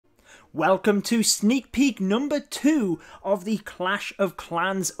Welcome to sneak peek number 2 of the Clash of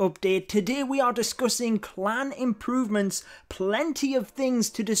Clans update. Today we are discussing clan improvements, plenty of things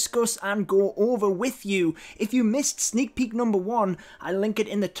to discuss and go over with you. If you missed sneak peek number 1, I link it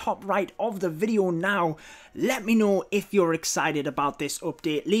in the top right of the video now. Let me know if you're excited about this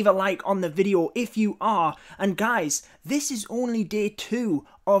update. Leave a like on the video if you are. And guys, this is only day 2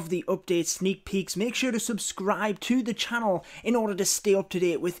 of the update sneak peeks. Make sure to subscribe to the channel in order to stay up to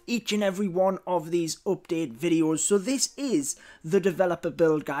date with each and every one of these update videos. So this is the developer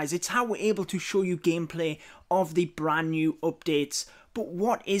build, guys. It's how we're able to show you gameplay of the brand new updates. But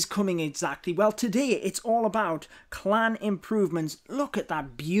what is coming exactly? Well, today it's all about clan improvements. Look at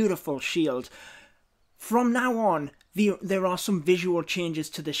that beautiful shield. From now on, there are some visual changes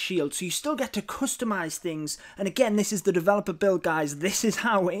to the shield, so you still get to customize things. And again, this is the developer build, guys. This is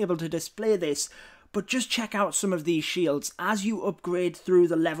how we're able to display this. But just check out some of these shields. As you upgrade through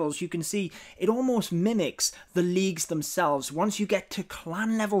the levels, you can see it almost mimics the leagues themselves. Once you get to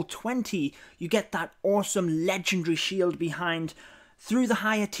clan level 20, you get that awesome legendary shield behind. Through the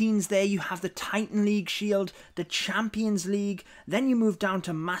higher teens there, you have the Titan League shield, the Champions League, then you move down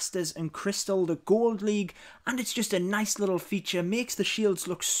to Masters and Crystal, the Gold League, and it's just a nice little feature, makes the shields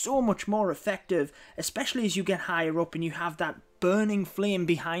look so much more effective, especially as you get higher up and you have that burning flame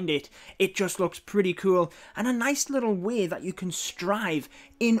behind it. It just looks pretty cool, and a nice little way that you can strive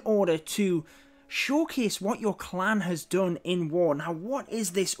in order to showcase what your clan has done in war. Now, what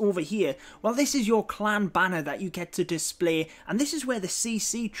is this over here? Well, this is your clan banner that you get to display, and this is where the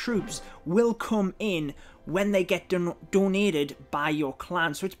CC troops will come in when they get donated by your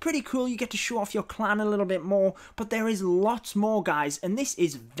clan. So it's pretty cool. You get to show off your clan a little bit more, but there is lots more, guys, and this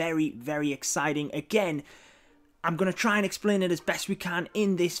is very, very exciting. Again, I'm going to try and explain it as best we can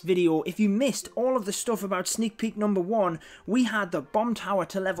in this video. If you missed all of the stuff about sneak peek number 1, we had the bomb tower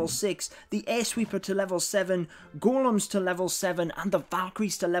to level 6, the air sweeper to level 7, golems to level 7, and the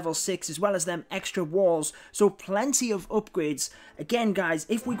Valkyries to level 6, as well as them extra walls. So plenty of upgrades. Again, guys,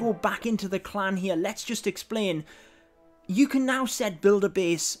 if we go back into the clan here, let's just explain. You can now set builder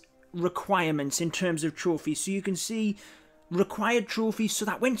base requirements in terms of trophies. So you can see required trophies, so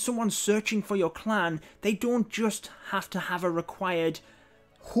that when someone's searching for your clan, they don't just have to have a required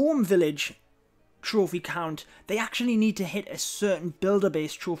home village trophy count, they actually need to hit a certain builder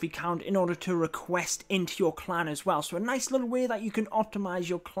base trophy count in order to request into your clan as well. So a nice little way that you can optimize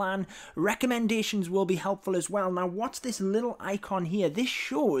your clan. Recommendations will be helpful as well. Now, what's this little icon here? This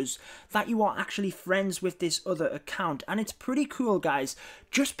shows that you are actually friends with this other account, and it's pretty cool, guys.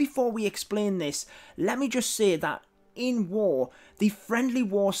 Just before we explain this, let me just say that in war, the friendly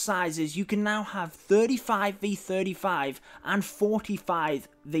war sizes, you can now have 35v35 and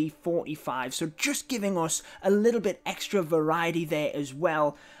 45v45, so just giving us a little bit extra variety there as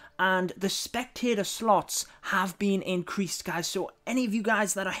well. And the spectator slots have been increased, guys, so any of you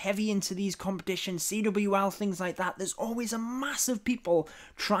guys that are heavy into these competitions, CWL, things like that, there's always a mass of people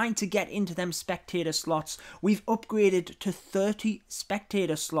trying to get into them spectator slots. We've upgraded to 30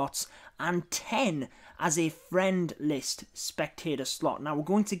 spectator slots and 10 as a friend list spectator slot. Now, we're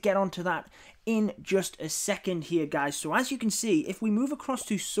going to get onto that in just a second here, guys. So as you can see, if we move across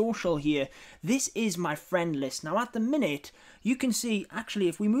to social here, this is my friend list. Now, at the minute, you can see, actually,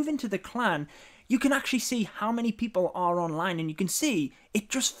 if we move into the clan, you can actually see how many people are online, and you can see it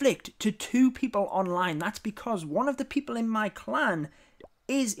just flicked to 2 people online. That's because one of the people in my clan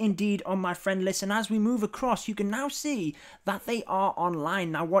is indeed on my friend list, and as we move across, you can now see that they are online.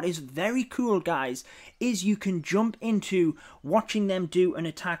 Now, what is very cool, guys, is you can jump into watching them do an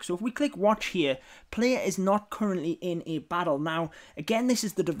attack. So if we click watch here, player is not currently in a battle. Now, again, this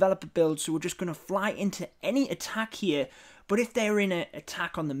is the developer build, so we're just going to fly into any attack here. But if they're in an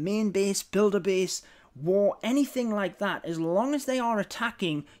attack on the main base, builder base, war, anything like that, as long as they are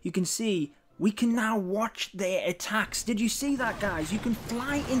attacking, you can see we can now watch their attacks. Did you see that, guys? You can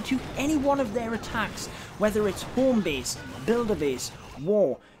fly into any one of their attacks, whether it's home base, builder base,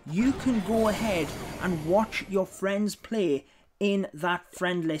 war. You can go ahead and watch your friends play in that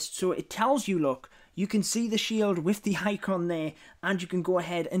friend list. So it tells you, look, you can see the shield with the icon there, and you can go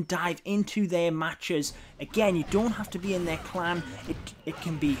ahead and dive into their matches. Again, you don't have to be in their clan. It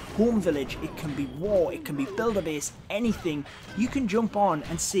can be home village, it can be war, it can be builder base, anything. You can jump on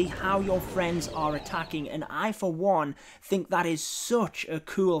and see how your friends are attacking, and I, for one, think that is such a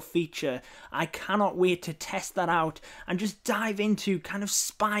cool feature. I cannot wait to test that out and just dive into kind of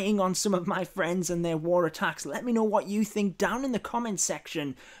spying on some of my friends and their war attacks. Let me know what you think down in the comments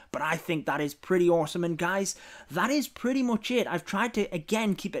section. But I think that is pretty awesome. And guys, that is pretty much it. I've tried to,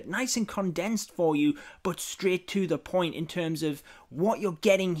 again, keep it nice and condensed for you, but but straight to the point in terms of what you're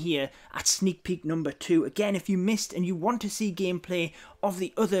getting here at sneak peek number 2. Again, if you missed and you want to see gameplay of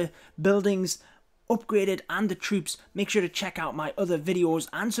the other buildings upgraded and the troops, make sure to check out my other videos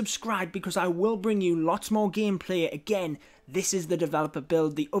and subscribe, because I will bring you lots more gameplay. Again, this is the developer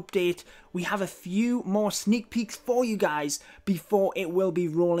build, the update. We have a few more sneak peeks for you guys before it will be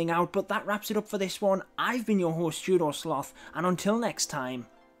rolling out, but that wraps it up for this one. I've been your host, Judo Sloth, and until next time,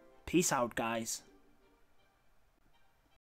 peace out, guys.